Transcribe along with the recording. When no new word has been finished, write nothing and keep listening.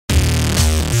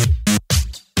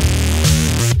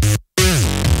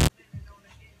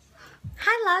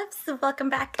Hi loves, welcome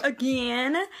back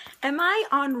again. Am I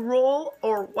on roll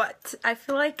or what? I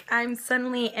feel like I'm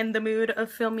suddenly in the mood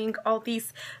of filming all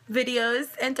these videos,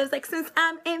 and just like, since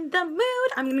I'm in the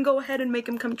mood, I'm gonna go ahead and make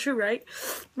them come true, right?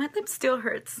 My lip still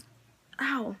hurts.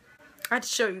 Ow. I had to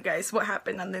show you guys what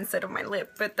happened on the inside of my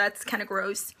lip, but that's kind of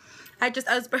gross. I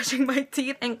was brushing my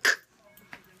teeth and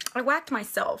I whacked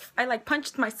myself. I like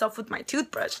punched myself with my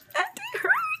toothbrush and it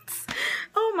hurts.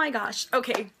 Oh my gosh.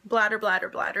 Okay, bladder.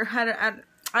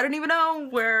 I don't even know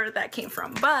where that came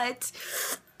from, but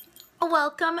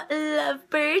welcome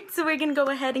lovebirds. We're gonna go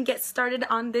ahead and get started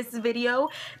on this video.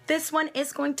 This one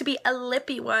is going to be a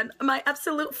lippy one, my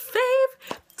absolute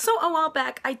fave. So a while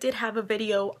back I did have a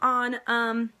video on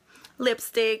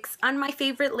lipsticks, on my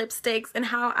favorite lipsticks and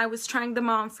how I was trying them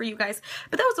on for you guys,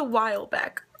 but that was a while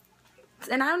back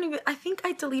and I think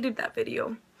I deleted that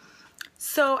video.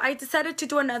 So I decided to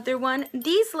do another one.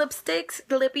 These lipsticks,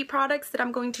 the lippy products that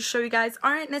I'm going to show you guys,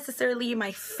 aren't necessarily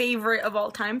my favorite of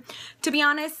all time. To be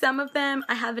honest, some of them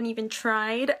I haven't even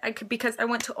tried because I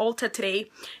went to Ulta today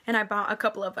and I bought a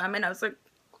couple of them and I was like,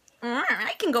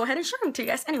 I can go ahead and show them to you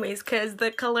guys anyways because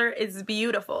the color is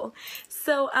beautiful.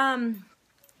 So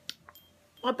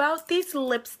about these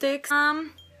lipsticks,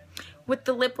 with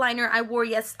the lip liner I wore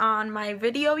on my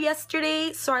video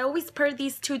yesterday, so I always pair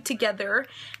these two together.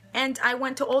 And I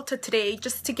went to Ulta today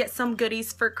just to get some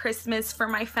goodies for Christmas for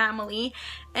my family,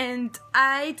 and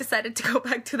I decided to go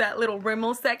back to that little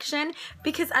Rimmel section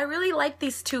because I really like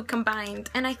these two combined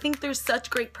and I think they're such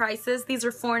great prices. These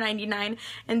are $4.99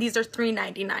 and these are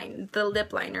 $3.99. The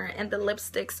lip liner and the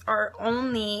lipsticks are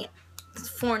only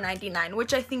 $4.99,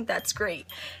 which I think that's great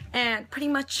and pretty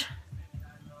much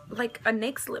like a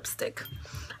NYX lipstick.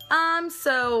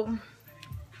 So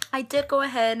I did go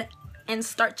ahead and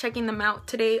start checking them out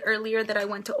today earlier that I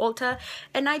went to Ulta,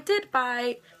 and I did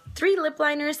buy 3 lip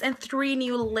liners and 3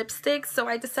 new lipsticks, so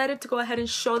I decided to go ahead and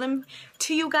show them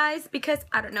to you guys because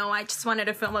I don't know, I just wanted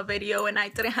to film a video and I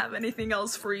didn't have anything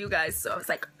else for you guys, so I was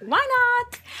like, why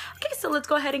not? Okay, so let's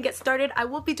go ahead and get started. I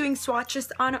will be doing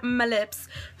swatches on my lips.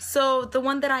 So the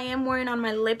one that I am wearing on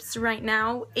my lips right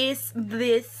now is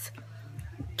this.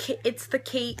 It's the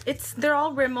Kate, they're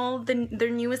all Rimmel,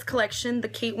 their newest collection, the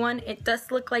Kate one. It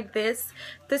does look like this.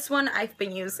 This one I've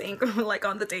been using like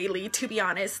on the daily, to be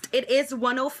honest. It is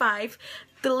 105.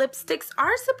 The lipsticks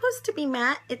are supposed to be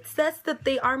matte. It says that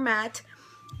they are matte,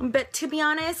 but to be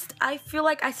honest, I feel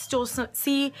like I still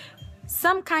see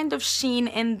some kind of sheen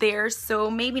in there,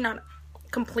 so maybe not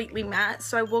completely matte.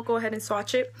 So I will go ahead and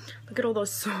swatch it. Look at all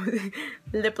those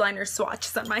lip liner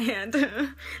swatches on my hand.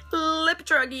 Lip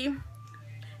druggy.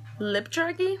 Lip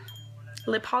druggy?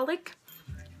 Lipholic?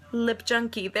 Lip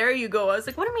junkie. There you go. I was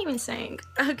like, what am I even saying?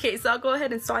 Okay, so I'll go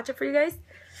ahead and swatch it for you guys.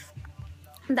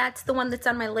 That's the one that's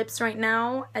on my lips right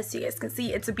now. As you guys can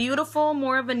see, it's a beautiful,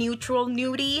 more of a neutral,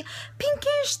 nudie,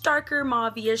 pinkish, darker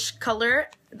mauve-ish color.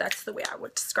 That's the way I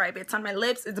would describe it. It's on my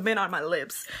lips. It's been on my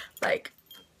lips like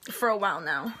for a while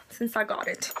now since I got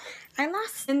it.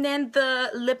 And then the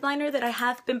lip liner that I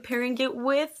have been pairing it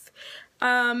with,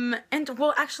 and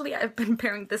well, actually I've been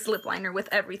pairing this lip liner with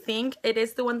everything. It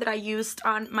is the one that I used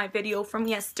on my video from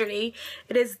yesterday.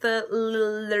 It is the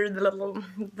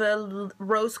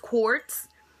Rose Quartz.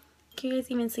 Can you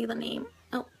guys even see the name?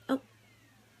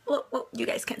 Well, you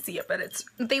guys can't see it, but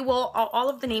all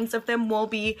of the names of them will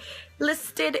be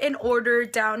listed in order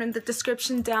down in the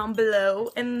description down below.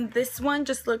 And this one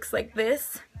just looks like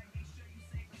this.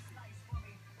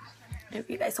 If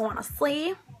you guys want to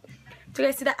see. Do you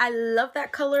guys see that? I love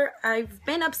that color. I've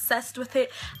been obsessed with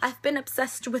it. I've been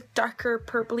obsessed with darker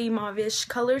purpley mauve-ish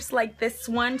colors like this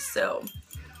one, so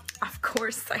of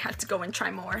course I had to go and try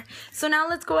more. So now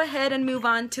let's go ahead and move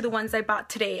on to the ones I bought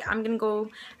today. I'm gonna go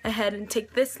ahead and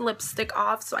take this lipstick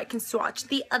off so I can swatch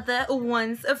the other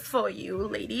ones for you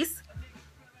ladies.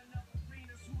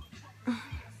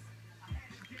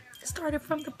 Started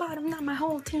from the bottom, not my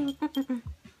whole team.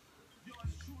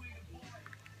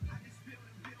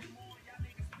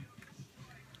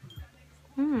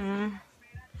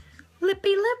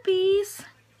 Lippy lippies.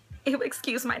 Ew,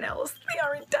 excuse my nails. They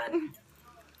aren't done.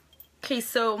 Okay,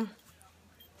 so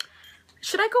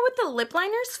should I go with the lip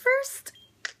liners first?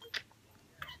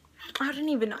 I don't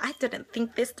even know. I didn't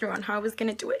think this through on how I was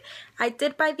gonna do it. I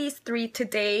did buy these 3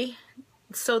 today.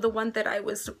 So the one that I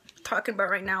was talking about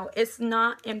right now is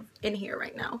not in here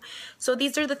right now. So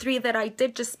these are the 3 that I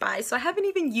did just buy. So I haven't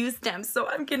even used them. So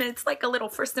it's like a little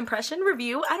first impression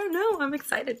review. I don't know. I'm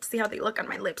excited to see how they look on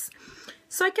my lips.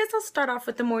 So I guess I'll start off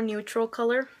with the more neutral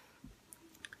color.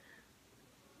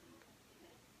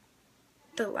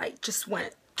 The light just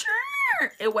went,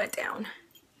 it went down.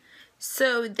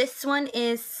 So this one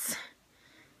is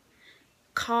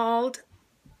called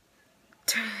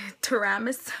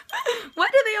Tiramisu. Why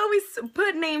do they always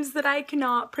put names that I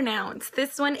cannot pronounce?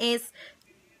 This one is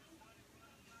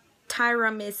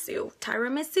Tiramisu.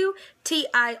 Tiramisu.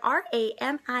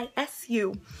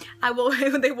 Tiramisu.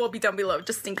 They will be down below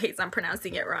just in case I'm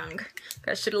pronouncing it wrong. You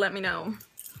guys should let me know.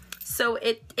 So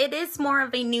it is more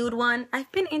of a nude one.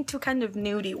 I've been into kind of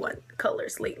nudie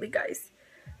colors lately, guys.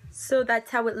 So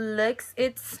that's how it looks.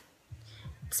 It's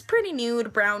pretty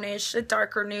nude, brownish, a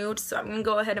darker nude. So I'm gonna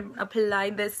go ahead and apply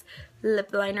this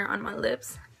lip liner on my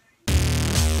lips.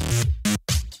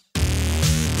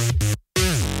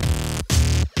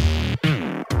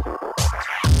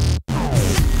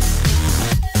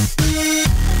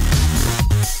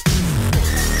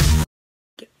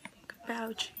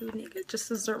 About you, nigga,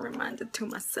 just as a reminder to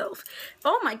myself.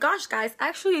 Oh my gosh, guys, I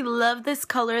actually love this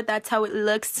color. That's how it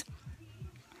looks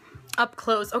up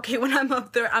close. Okay, when I'm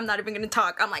up there, I'm not even gonna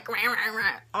talk. I'm like, rah, rah,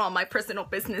 rah, all my personal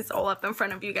business all up in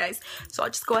front of you guys. So I'll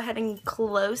just go ahead and get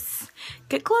close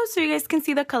so you guys can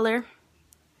see the color.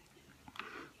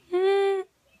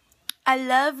 I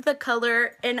love the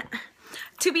color, and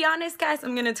to be honest, guys,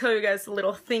 I'm gonna tell you guys a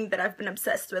little thing that I've been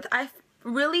obsessed with. I've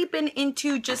really been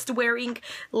into just wearing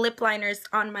lip liners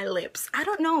on my lips. I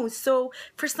don't know, so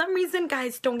for some reason,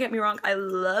 guys, don't get me wrong, I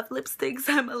love lipsticks.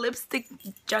 I'm a lipstick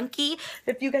junkie.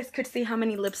 If you guys could see how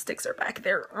many lipsticks are back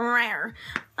there, rare.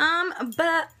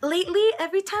 But lately,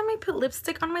 every time I put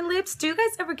lipstick on my lips, do you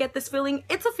guys ever get this feeling?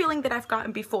 It's a feeling that I've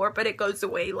gotten before, but it goes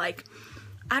away. Like,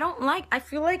 I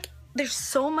feel like there's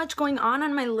so much going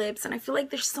on my lips, and I feel like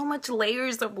there's so much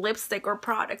layers of lipstick or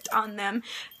product on them,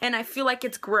 and I feel like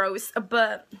it's gross.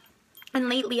 And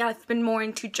lately I've been more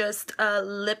into just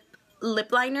lip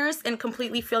liners and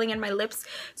completely filling in my lips,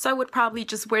 so I would probably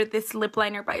just wear this lip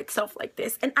liner by itself like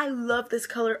this. And I love this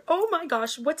color. Oh my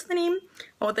gosh, what's the name?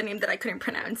 Oh, the name that I couldn't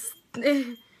pronounce.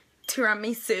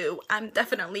 Tiramisu. I'm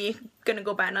definitely gonna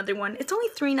go buy another one. It's only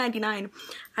 $3.99.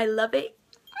 I love it.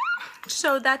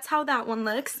 So that's how that one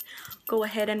looks. Go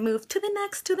ahead and move to the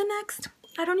next,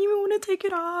 I don't even want to take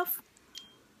it off.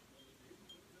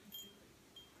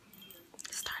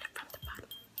 Start it from the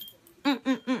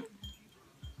bottom.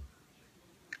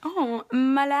 Oh,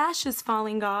 my lash is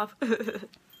falling off.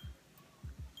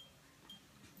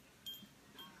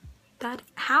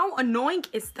 How annoying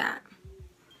is that?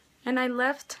 And I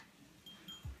left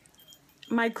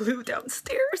my glue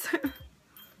downstairs.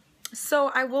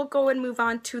 So I will go and move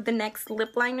on to the next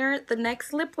lip liner. The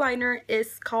next lip liner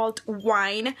is called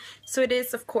Wine. So it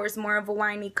is, of course, more of a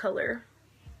winey color.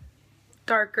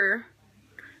 Darker.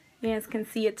 You guys can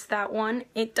see it's that one.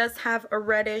 It does have a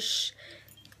reddish,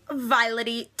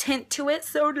 violety tint to it.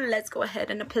 So let's go ahead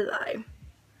and apply.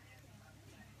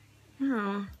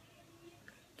 Oh.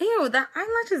 Ew, that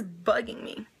eyelash is bugging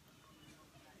me.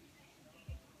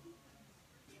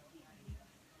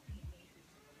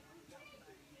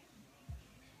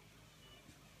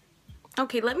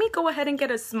 Okay, let me go ahead and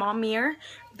get a small mirror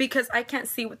because I can't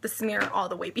see with this mirror all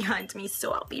the way behind me,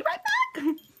 so I'll be right back.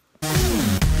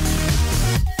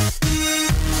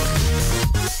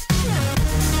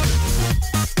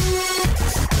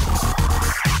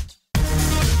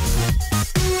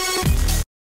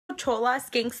 Cholas,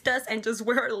 gangstas, and just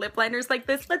wear our lip liners like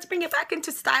this. Let's bring it back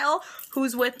into style.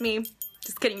 Who's with me?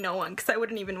 Just kidding, no one, because I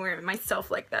wouldn't even wear it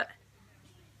myself like that.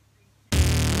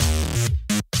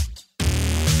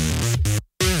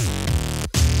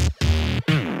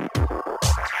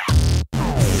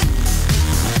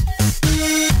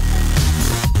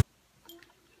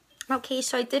 Okay,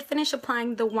 so I did finish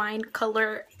applying the wine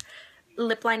color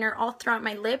lip liner all throughout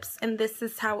my lips, and this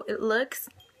is how it looks.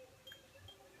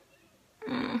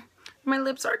 My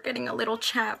lips are getting a little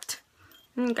chapped.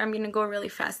 I think I'm gonna go really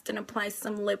fast and apply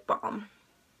some lip balm.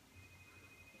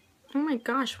 Oh my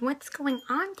gosh, what's going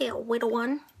on there, little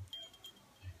one?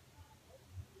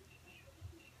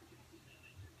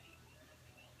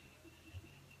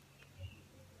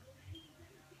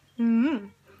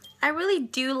 I really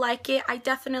do like it. I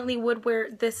definitely would wear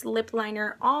this lip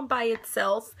liner all by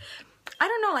itself. I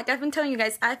don't know, like I've been telling you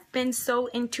guys, I've been so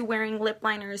into wearing lip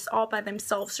liners all by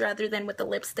themselves rather than with the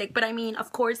lipstick. But I mean,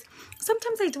 of course,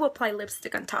 sometimes I do apply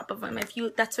lipstick on top of them. If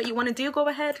that's what you want to do, go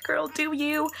ahead, girl, do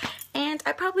you. And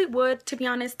I probably would, to be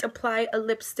honest, apply a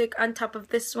lipstick on top of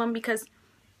this one because,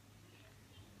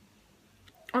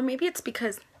 or maybe it's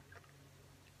because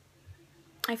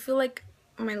I feel like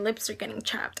my lips are getting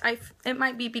chapped. It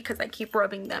might be because I keep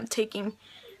rubbing them, taking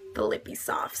the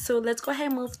lippies off. So let's go ahead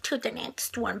and move to the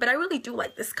next one. But I really do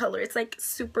like this color. It's like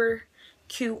super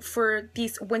cute for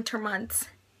these winter months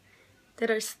that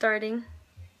are starting.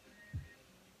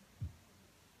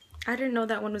 I didn't know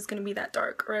that one was going to be that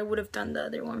dark, or I would have done the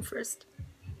other one first.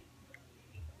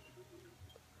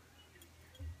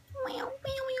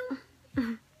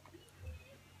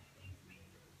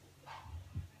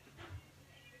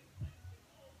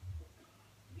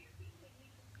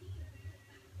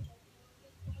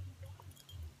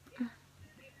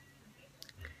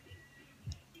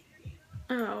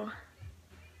 Oh.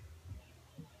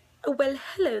 Well,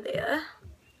 hello there.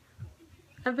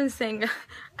 I've been saying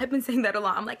that a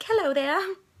lot. I'm like, hello there.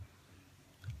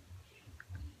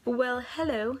 Well,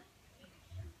 hello.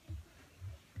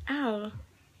 Ow.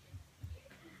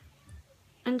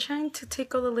 I'm trying to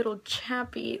take all the little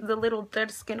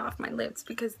dead skin off my lips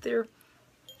because they're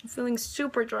feeling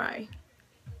super dry.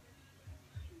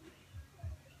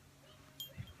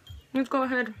 Let's go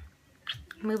ahead,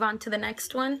 move on to the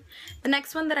next one. The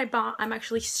next one that I bought, I'm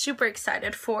actually super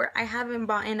excited for. I haven't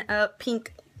bought in a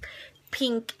pink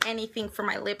anything for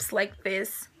my lips like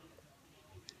this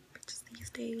just these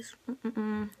days.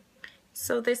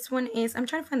 So this one is, I'm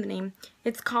trying to find the name.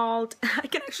 It's called, I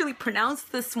can actually pronounce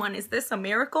this one. Is this a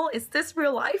miracle? Is this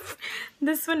real life?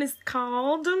 This one is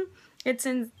called, it's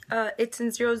in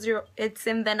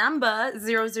the number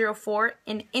 004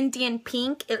 in Indian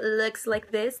pink. It looks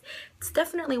like this. It's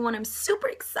definitely one I'm super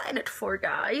excited for,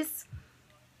 guys.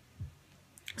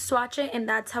 Swatch it and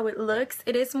that's how it looks.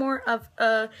 It is more of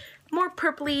a more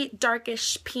purpley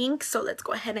darkish pink, so let's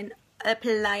go ahead and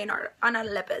apply on our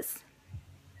lips.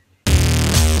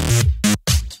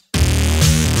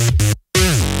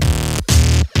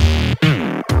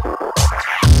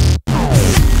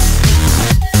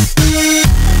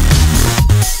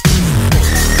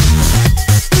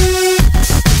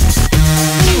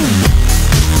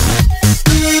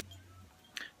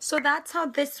 So that's how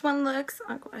this one looks.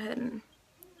 I'll go ahead and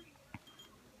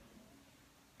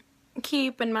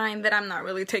keep in mind that I'm not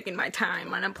really taking my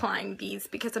time on applying these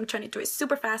because I'm trying to do it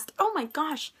super fast. Oh my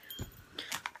gosh.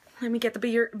 Let me get the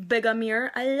bigger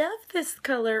mirror. I love this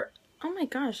color. Oh my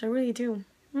gosh, I really do.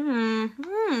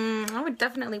 I would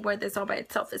definitely wear this all by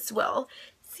itself as well.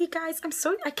 See guys, I get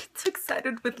so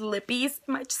excited with lippies.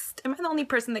 Am I the only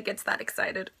person that gets that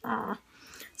excited? Aww.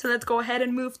 So let's go ahead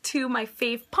and move to my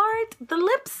fave part, the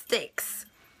lipsticks.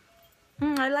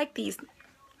 I like these.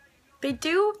 They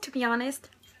do, to be honest,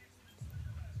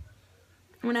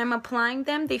 when I'm applying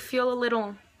them, they feel a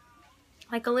little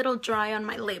dry on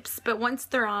my lips. But once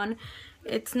they're on,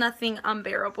 it's nothing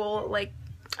unbearable. Like,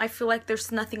 I feel like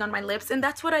there's nothing on my lips. And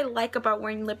that's what I like about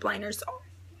wearing lip liners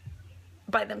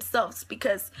by themselves,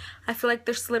 because I feel like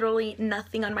there's literally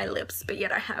nothing on my lips, but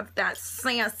yet I have that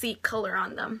sassy color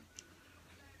on them.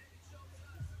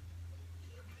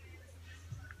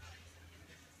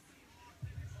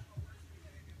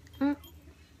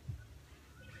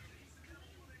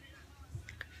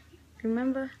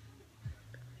 Remember?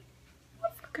 I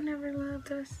fucking never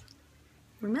loved us.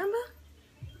 Remember?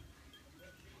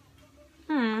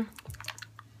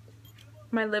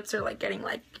 My lips are like getting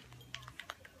like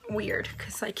weird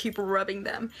because I keep rubbing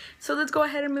them. So let's go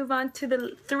ahead and move on to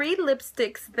the 3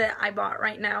 lipsticks that I bought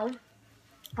right now.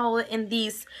 All in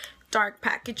these dark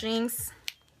packagings.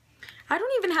 I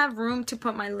don't even have room to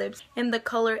put my lips in the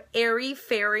color Airy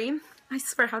Fairy. I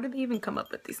swear, how did they even come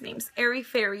up with these names? Airy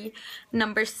Fairy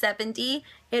number 70.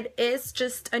 It is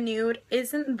just a nude.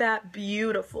 Isn't that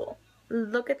beautiful?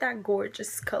 Look at that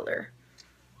gorgeous color.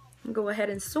 Go ahead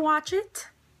and swatch it.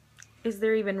 Is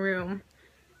there even room?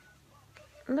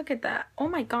 Look at that. Oh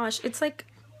my gosh, it's like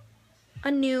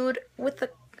a nude with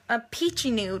a peachy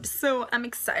nude. So I'm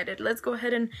excited. Let's go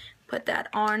ahead and put that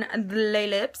on the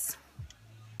lips.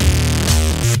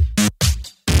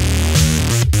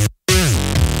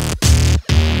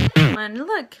 And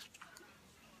look,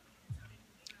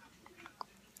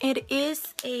 it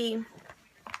is a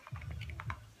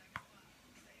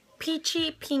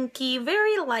peachy, pinky,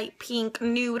 very light pink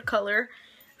nude color.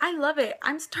 I love it.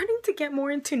 I'm starting to get more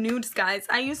into nudes, guys.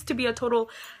 I used to be a total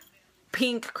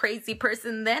pink crazy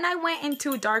person. Then I went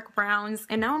into dark browns,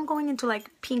 and now I'm going into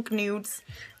like pink nudes.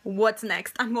 What's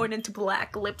next? I'm going into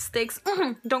black lipsticks.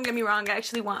 Don't get me wrong, I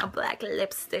actually want a black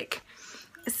lipstick.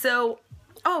 So,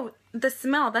 oh, the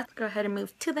smell. Let's go ahead and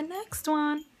move to the next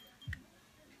one.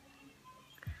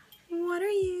 What are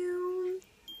you?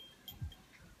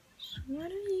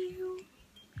 What are you?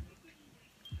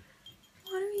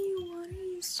 What are you? What are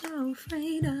you so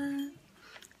afraid of?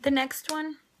 The next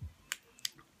one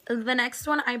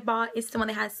I bought is the one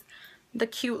that has the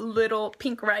cute little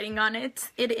pink writing on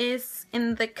it. It is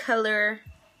in the color,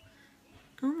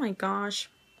 oh my gosh.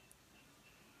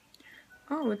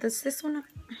 Oh, does this one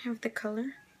have the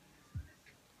color?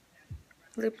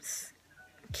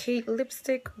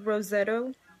 Lipstick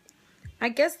Rosetto. I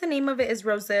guess the name of it is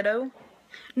Rosetto.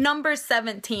 Number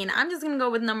 17. I'm just gonna go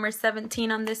with number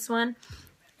 17 on this one.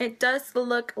 It does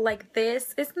look like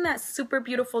this. Isn't that super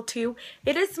beautiful too?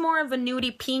 It is more of a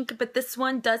nudie pink, but this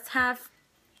one does have,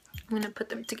 I'm gonna put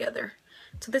them together.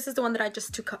 So this is the one that I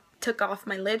just took off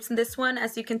my lips, and this one,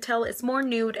 as you can tell, is more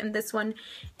nude, and this one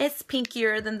is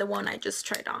pinkier than the one I just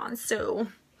tried on. So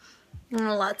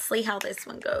let's see how this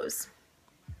one goes.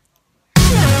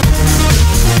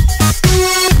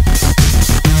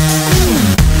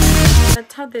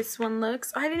 That's how this one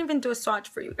looks. I didn't even do a swatch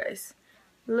for you guys.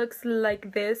 Looks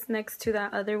like this next to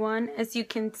that other one. As you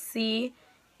can see,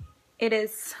 it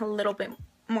is a little bit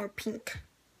more pink.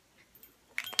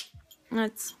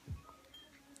 That's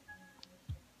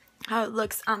how it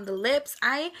looks on the lips.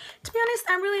 To be honest,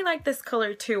 I really like this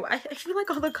color too. I feel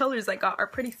like all the colors I got are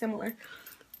pretty similar.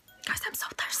 Guys, I'm so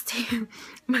thirsty.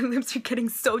 My lips are getting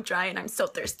so dry and I'm so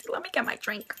thirsty. Let me get my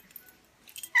drink.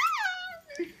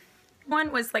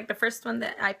 One was like the first one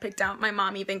that I picked out. My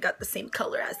mom even got the same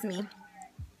color as me.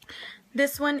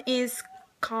 This one is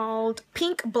called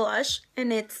Pink Blush,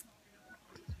 and it's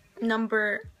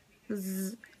number 006.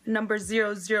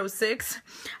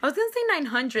 I was gonna say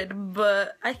 900,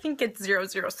 but I think it's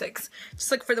 006.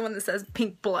 Just look for the one that says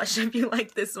Pink Blush if you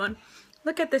like this one.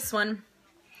 Look at this one.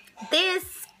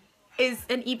 This is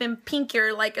an even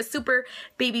pinkier, like a super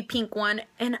baby pink one,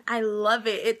 and I love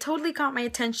it. It totally caught my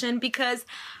attention because,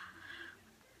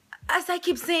 as I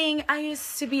keep saying, I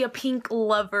used to be a pink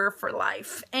lover for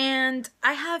life, and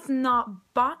I have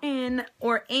not bought in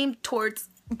or aimed towards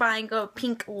buying a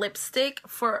pink lipstick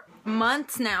for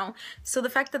months now. So the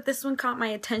fact that this one caught my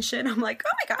attention, I'm like,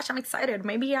 oh my gosh, I'm excited.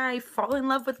 Maybe I fall in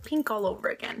love with pink all over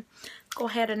again. Go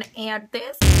ahead and add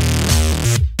this.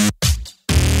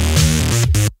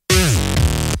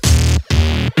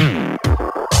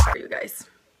 For you guys.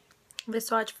 The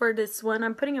swatch for this one,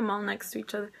 I'm putting them all next to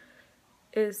each other,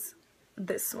 is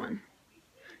this one.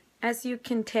 As you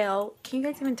can tell, can you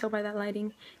guys even tell by that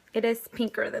lighting? It is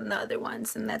pinker than the other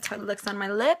ones, and that's how it looks on my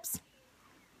lips.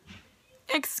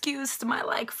 Excuse my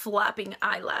like flapping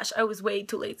eyelash. I was way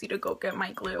too lazy to go get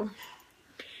my glue.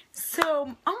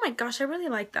 So, oh my gosh, I really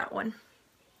like that one.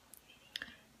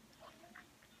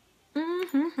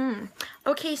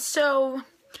 Okay, so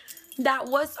that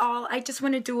was all. I just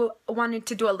wanted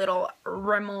to do a little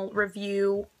Rimmel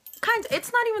review.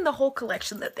 It's not even the whole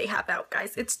collection that they have out,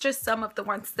 guys. It's just some of the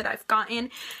ones that I've gotten.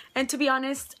 And to be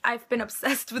honest, I've been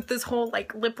obsessed with this whole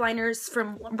like lip liners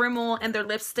from Rimmel and their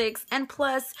lipsticks. And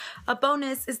plus, a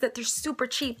bonus is that they're super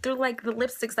cheap. They're like the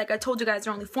lipsticks, like I told you guys,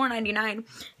 are only $4.99,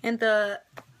 and the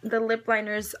lip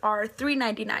liners are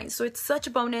 $3.99. So it's such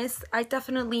a bonus. I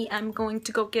definitely am going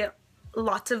to go get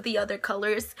lots of the other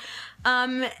colors.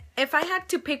 If I had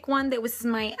to pick one that was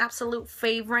my absolute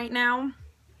fave right now,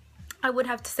 I would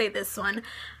have to say this one,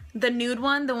 the nude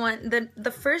one,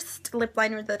 the first lip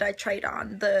liner that I tried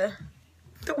on, the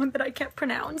one that I can't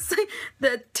pronounce,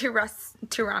 the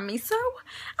Tiramisu.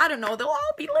 I don't know, they'll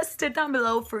all be listed down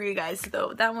below for you guys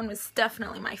though. That one was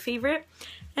definitely my favorite.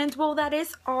 And well, that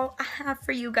is all I have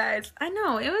for you guys. I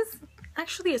know, it was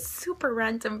actually a super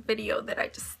random video that I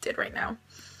just did right now,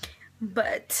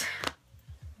 but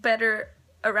better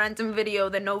a random video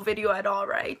than no video at all,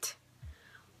 right?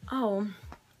 Oh.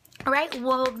 Alright,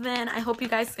 well then, I hope you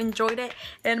guys enjoyed it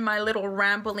and my little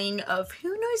rambling of who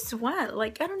knows what.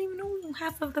 Like, I don't even know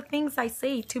half of the things I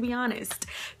say, to be honest.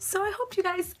 So I hope you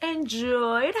guys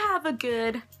enjoyed. Have a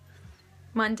good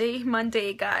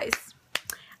Monday, guys.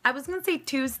 I was gonna say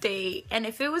Tuesday, and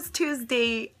if it was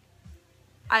Tuesday,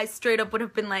 I straight up would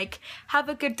have been like, have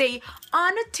a good day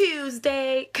on a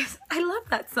Tuesday, because I love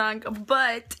that song,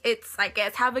 but it's, I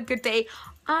guess, have a good day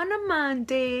on a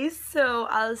Monday. So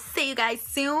I'll see you guys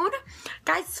soon.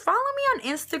 Guys, follow me on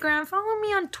Instagram, follow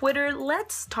me on Twitter.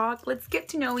 Let's talk, let's get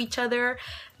to know each other.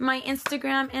 My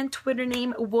Instagram and Twitter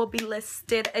name will be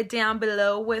listed down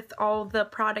below with all the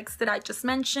products that I just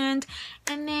mentioned.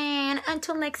 And then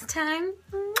until next time,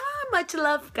 much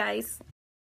love, guys.